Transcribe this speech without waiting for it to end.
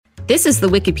This is the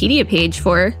Wikipedia page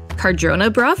for Cardrona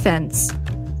Bra Fence.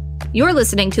 You're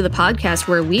listening to the podcast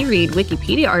where we read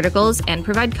Wikipedia articles and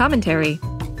provide commentary.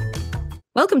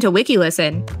 Welcome to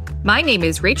WikiListen. My name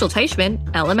is Rachel Teichman,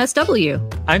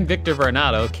 LMSW. I'm Victor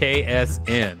Varnado,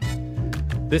 KSN.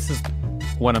 This is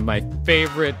one of my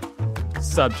favorite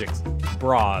subjects,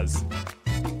 bras.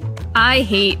 I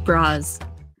hate bras.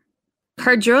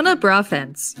 Cardrona Bra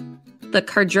Fence. The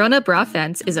Cardrona Bra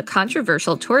Fence is a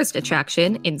controversial tourist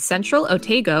attraction in central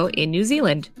Otago in New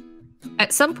Zealand.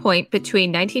 At some point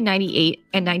between 1998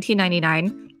 and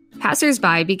 1999,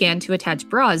 passers-by began to attach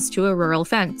bras to a rural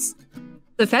fence.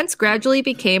 The fence gradually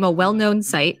became a well-known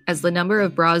sight as the number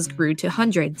of bras grew to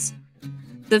hundreds.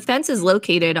 The fence is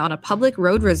located on a public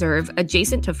road reserve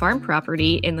adjacent to farm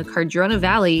property in the Cardrona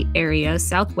Valley area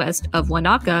southwest of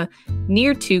Wanaka,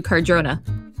 near to Cardrona.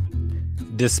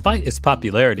 Despite its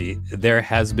popularity, there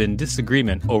has been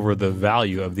disagreement over the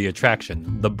value of the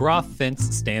attraction. The Bra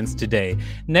Fence stands today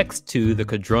next to the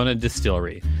Cardrona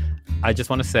Distillery. I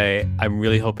just want to say, I'm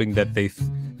really hoping that they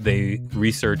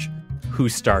research who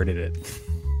started it.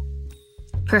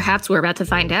 Perhaps we're about to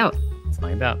find out. Let's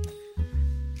find out.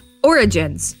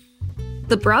 Origins.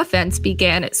 The Bra Fence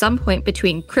began at some point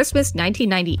between Christmas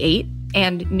 1998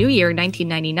 and New Year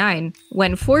 1999,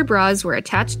 when 4 bras were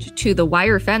attached to the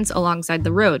wire fence alongside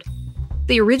the road.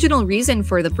 The original reason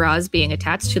for the bras being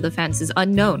attached to the fence is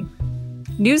unknown.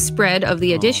 News spread of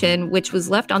the addition, which was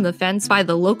left on the fence by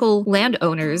the local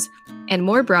landowners, and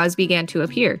more bras began to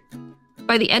appear.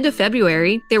 By the end of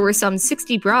February, there were some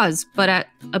 60 bras, but at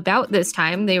about this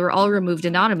time, they were all removed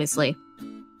anonymously.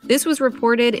 This was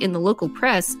reported in the local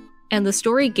press, and the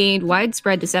story gained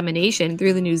widespread dissemination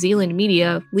through the New Zealand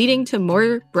media, leading to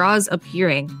more bras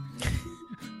appearing.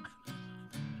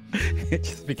 It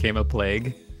just became a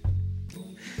plague.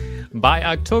 By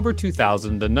October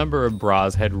 2000, the number of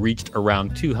bras had reached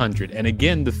around 200, and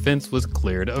again the fence was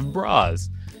cleared of bras.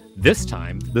 This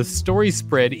time, the story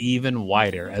spread even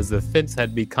wider as the fence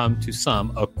had become to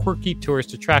some a quirky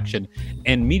tourist attraction,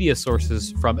 and media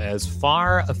sources from as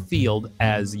far afield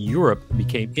as Europe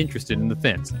became interested in the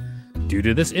fence. Due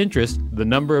to this interest, the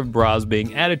number of bras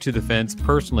being added to the fence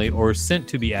personally or sent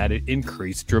to be added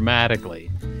increased dramatically.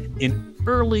 In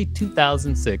early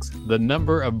 2006, the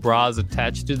number of bras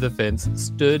attached to the fence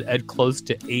stood at close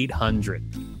to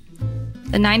 800.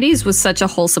 The 90s was such a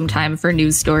wholesome time for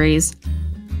news stories.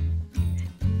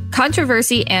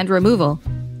 Controversy and removal.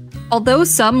 Although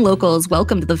some locals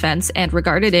welcomed the fence and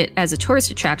regarded it as a tourist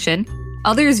attraction,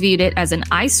 others viewed it as an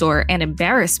eyesore and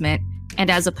embarrassment, and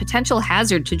as a potential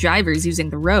hazard to drivers using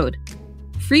the road.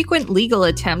 Frequent legal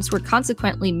attempts were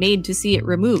consequently made to see it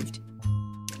removed.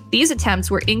 These attempts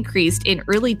were increased in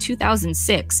early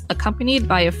 2006, accompanied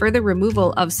by a further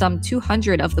removal of some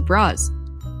 200 of the bras.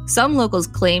 Some locals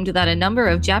claimed that a number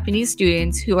of Japanese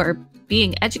students who are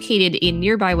being educated in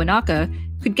nearby Wanaka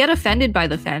could get offended by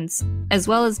the fence, as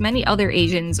well as many other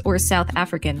Asians or South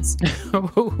Africans.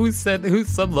 Who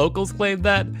some locals claimed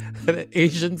that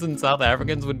Asians and South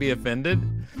Africans would be offended?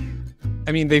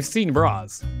 I mean, they've seen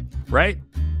bras, right?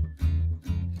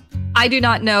 I do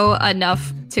not know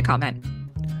enough to comment.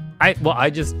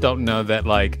 I just don't know that,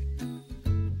 like,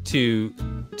 to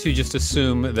just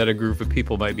assume that a group of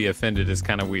people might be offended is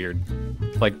kind of weird.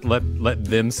 Like, let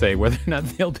them say whether or not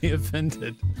they'll be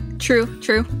offended.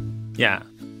 True. Yeah.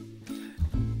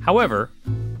 However,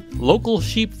 local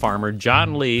sheep farmer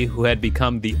John Lee, who had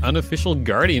become the unofficial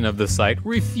guardian of the site,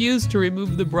 refused to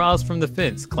remove the bras from the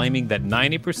fence, claiming that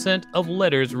 90% of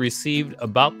letters received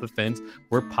about the fence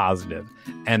were positive,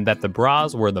 and that the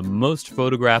bras were the most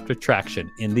photographed attraction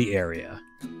in the area.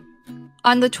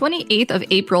 On the 28th of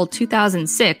April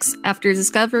 2006, after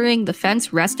discovering the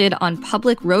fence rested on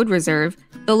public road reserve,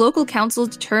 the local council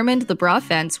determined the bra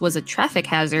fence was a traffic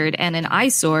hazard and an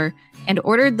eyesore, and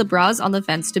ordered the bras on the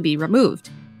fence to be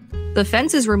removed. The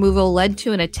fence's removal led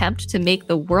to an attempt to make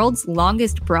the world's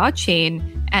longest bra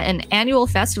chain at an annual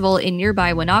festival in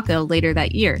nearby Wanaka later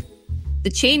that year. The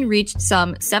chain reached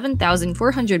some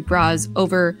 7,400 bras,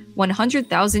 over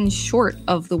 100,000 short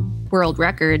of the world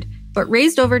record, but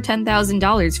raised over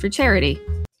 $10,000 for charity.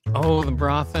 Oh, the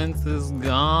bra fence is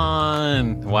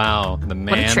gone. Wow, the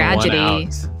man what a tragedy. Won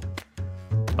out.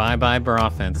 Bye-bye bra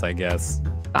fence, I guess.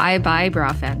 Bye-bye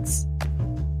bra fence.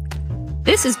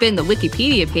 This has been the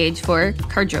Wikipedia page for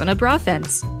Cardrona Bra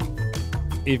Fence.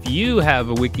 If you have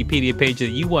a Wikipedia page that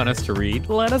you want us to read,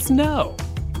 let us know.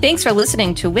 Thanks for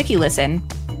listening to WikiListen.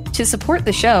 To support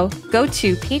the show, go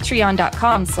to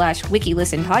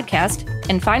patreon.com/WikiListenPodcast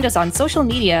and find us on social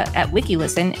media at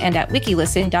WikiListen and at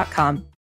wikilisten.com.